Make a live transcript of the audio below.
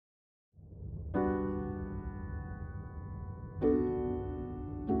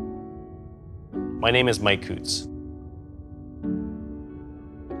My name is Mike Coots.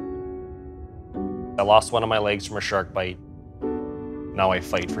 I lost one of my legs from a shark bite. Now I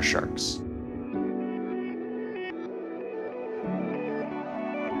fight for sharks.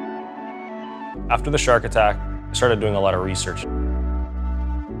 After the shark attack, I started doing a lot of research.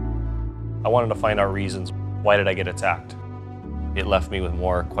 I wanted to find out reasons. Why did I get attacked? It left me with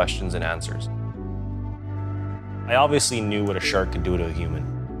more questions than answers. I obviously knew what a shark could do to a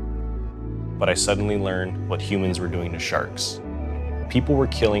human, but I suddenly learned what humans were doing to sharks. People were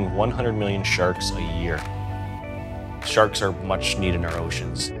killing 100 million sharks a year. Sharks are much needed in our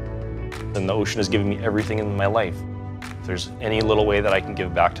oceans, and the ocean has given me everything in my life. If there's any little way that I can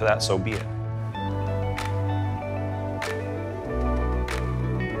give back to that, so be it.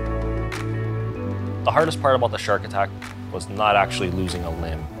 The hardest part about the shark attack was not actually losing a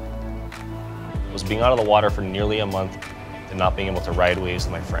limb. It was being out of the water for nearly a month and not being able to ride waves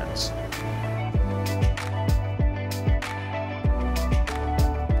with my friends.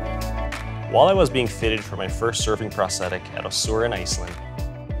 While I was being fitted for my first surfing prosthetic at Osura in Iceland,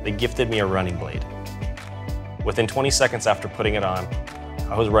 they gifted me a running blade. Within 20 seconds after putting it on,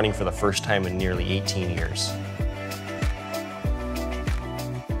 I was running for the first time in nearly 18 years.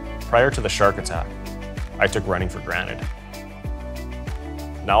 Prior to the shark attack, I took running for granted.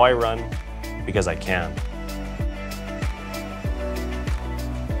 Now I run because I can.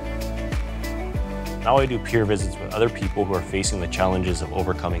 Now I do peer visits with other people who are facing the challenges of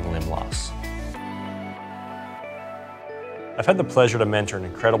overcoming limb loss. I've had the pleasure to mentor an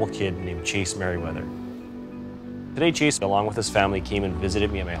incredible kid named Chase Merriweather. Today, Chase, along with his family, came and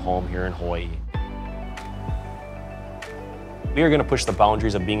visited me at my home here in Hawaii. We are going to push the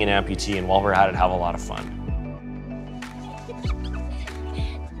boundaries of being an amputee, and while we're at it, have a lot of fun.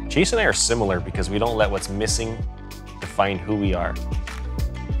 Chase and I are similar because we don't let what's missing define who we are.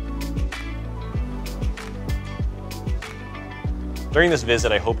 During this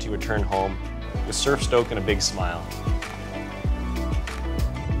visit, I hoped he would return home with surf stoke and a big smile.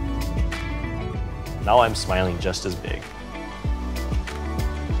 Now I'm smiling just as big.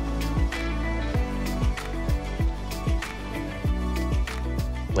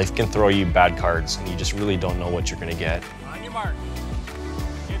 Life can throw you bad cards, and you just really don't know what you're going to get. On your mark.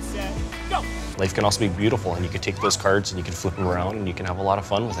 Get set, go! Life can also be beautiful, and you can take those cards and you can flip them around and you can have a lot of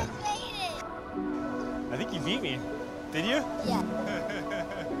fun with it. I think you beat me. Did you? Yeah.